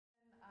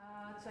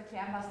zu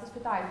erklären, was das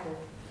bedeutet.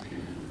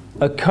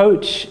 A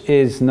coach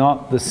is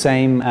not the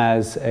same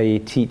as a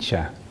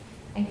teacher.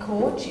 Ein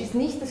Coach ist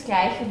nicht das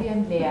gleiche wie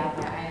ein Lehrer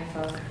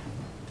einfach.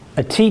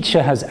 A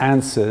teacher has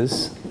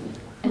answers.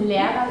 Ein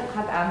Lehrer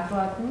hat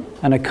Antworten.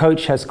 And a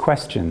coach has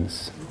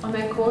questions. Und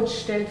ein Coach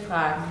stellt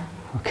Fragen.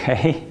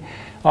 Okay,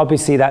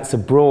 obviously that's a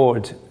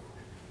broad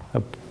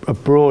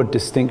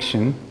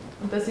distinction.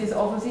 Und das ist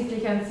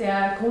offensichtlich ein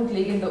sehr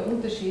grundlegender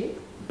Unterschied.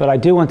 But I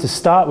do want to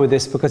start with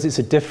this because it's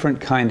a different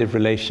kind of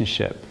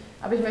relationship.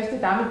 Aber ich möchte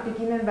damit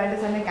beginnen, weil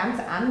das eine ganz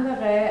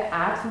andere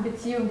Art von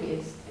Beziehung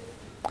ist.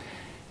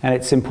 And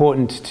it's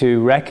important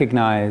to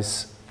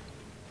recognize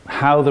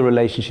how the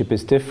relationship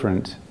is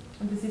different.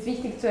 Und es ist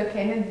wichtig zu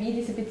erkennen, wie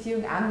diese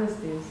Beziehung anders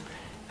ist.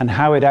 And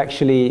how it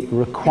actually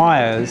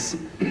requires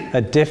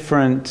a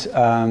different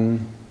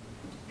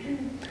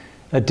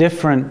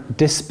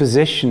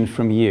disposition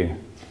from you.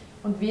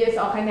 Und wie es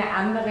auch eine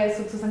andere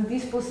sozusagen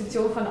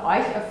Disposition von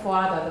euch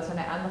erfordert, also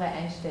eine andere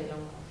Einstellung.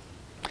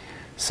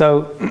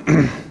 So,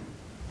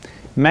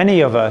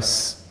 many of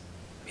us,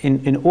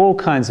 in all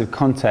kinds of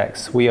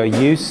contexts, we are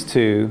used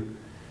to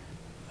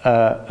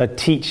a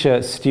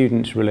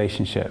teacher-student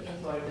relationship.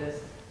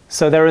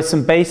 So there are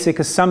some basic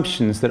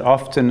assumptions that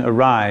often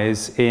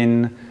arise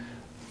in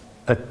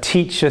a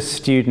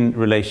teacher-student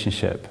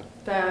relationship.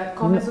 Da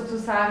kommen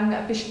sozusagen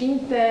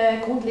bestimmte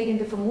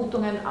grundlegende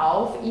Vermutungen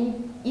auf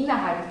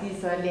innerhalb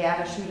dieser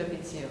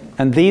Lehrer-Schüler-Beziehung.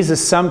 And these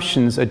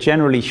assumptions are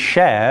generally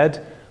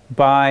shared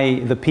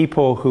by the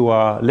people who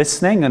are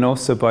listening and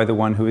also by the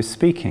one who is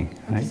speaking.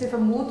 Und diese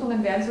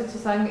Vermutungen werden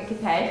sozusagen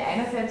geteilt,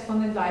 einerseits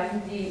von den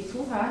Leuten, die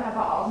zuhören,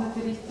 aber auch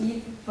natürlich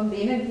die von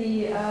denen,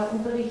 die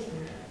unterrichten.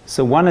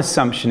 So one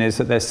assumption is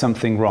that there's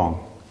something wrong.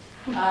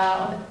 Und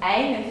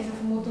eine dieser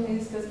Vermutungen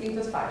ist, dass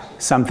irgendwas falsch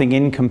ist. Something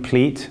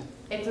incomplete.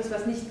 Etwas,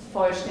 was nicht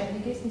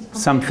vollständig ist, nicht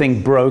komplett Something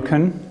ist.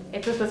 broken.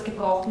 Etwas, was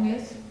gebrochen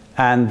ist.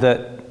 And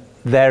that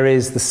there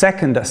is, the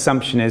second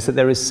assumption is that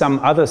there is some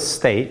other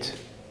state,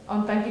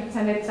 Und dann gibt es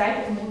eine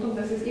zweite Vermutung,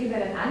 dass es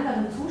irgendeinen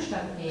anderen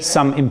Zustand gäbe.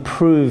 some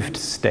improved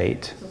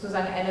state,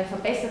 Sozusagen einen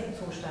verbesserten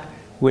Zustand.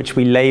 which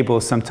we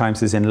label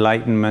sometimes as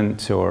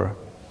enlightenment or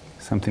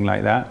something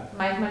like that.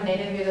 Manchmal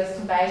nennen wir das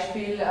zum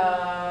Beispiel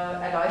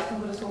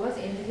Erleuchtung oder sowas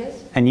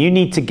Ähnliches. And you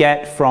need to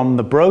get from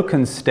the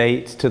broken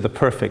state to the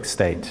perfect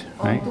state,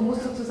 right? Und du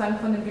musst sozusagen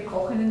von dem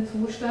gebrochenen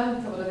Zustand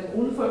oder dem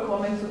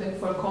unvollkommenen zu dem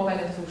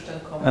vollkommenen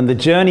Zustand kommen. And the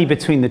journey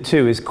between the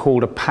two is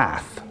called a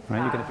path,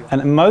 right?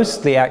 And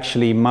mostly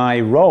actually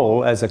my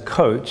role as a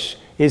coach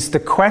is to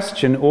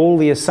question all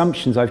the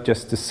assumptions I've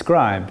just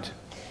described.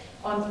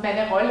 Und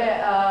meine Rolle,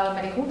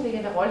 meine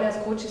grundlegende Rolle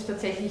als Coach ist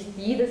tatsächlich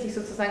die, dass ich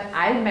sozusagen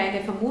all meine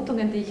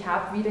Vermutungen, die ich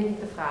habe, wieder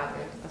hinterfrage.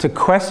 To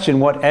question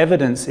what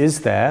evidence is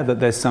there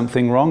that there's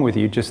something wrong with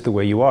you just the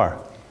way you are.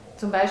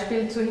 Zum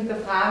Beispiel zu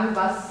hinterfragen,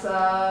 was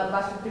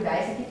für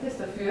Beweise gibt es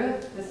dafür,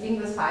 dass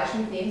irgendwas falsch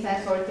mit dem sein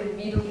sollte,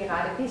 wie du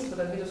gerade bist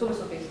oder wie du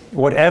sowieso bist.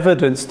 What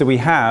evidence do we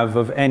have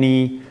of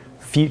any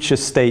future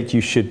state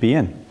you should be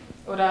in?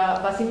 Oder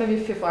was immer wir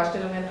für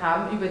Vorstellungen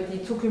haben über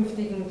die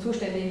zukünftigen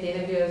Zustände, in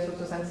denen wir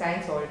sozusagen sein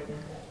sollten.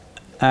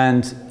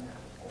 And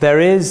there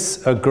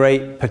is a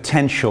great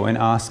potential in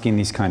asking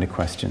these kind of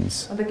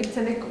questions. Und da gibt es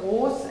ein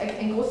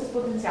großes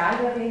Potenzial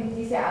darin,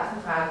 diese Art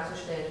von Fragen zu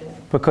stellen.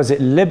 Because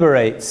it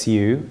liberates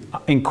you,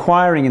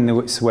 inquiring in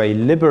this way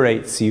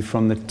liberates you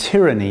from the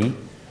tyranny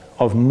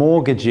of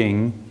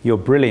mortgaging your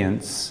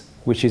brilliance,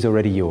 which is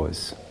already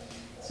yours.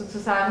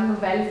 Sozusagen,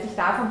 weil es dich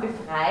davon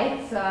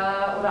befreit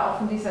oder auch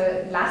von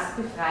dieser Last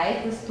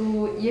befreit, dass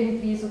du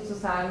irgendwie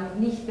sozusagen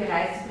nicht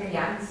bereits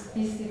Brillanz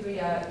bist, die du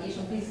ja eh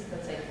schon bist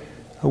tatsächlich.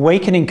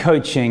 Awakening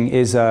coaching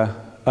is a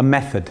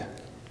method.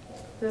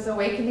 Das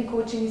Awakening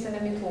Coaching ist eine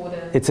Methode,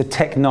 It's a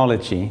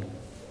technology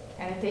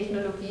eine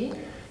Technologie,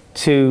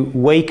 to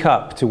wake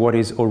up to what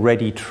is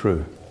already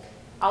true.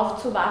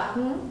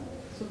 aufzuwachen,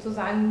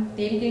 sozusagen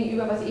dem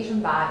gegenüber, was eh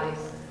schon wahr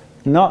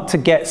ist. Not to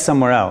get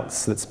somewhere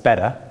else that's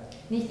better,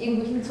 Nicht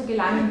irgendwo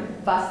hinzugelangen,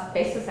 was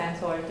besser sein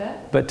sollte,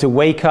 but to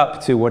wake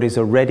up to what is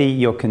already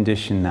your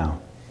condition now.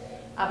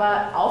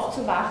 aber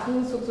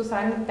aufzuwachen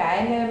sozusagen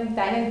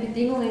deinen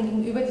Bedingungen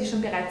gegenüber, die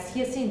schon bereits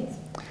hier sind,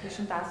 die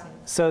schon da sind.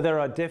 So there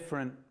are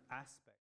different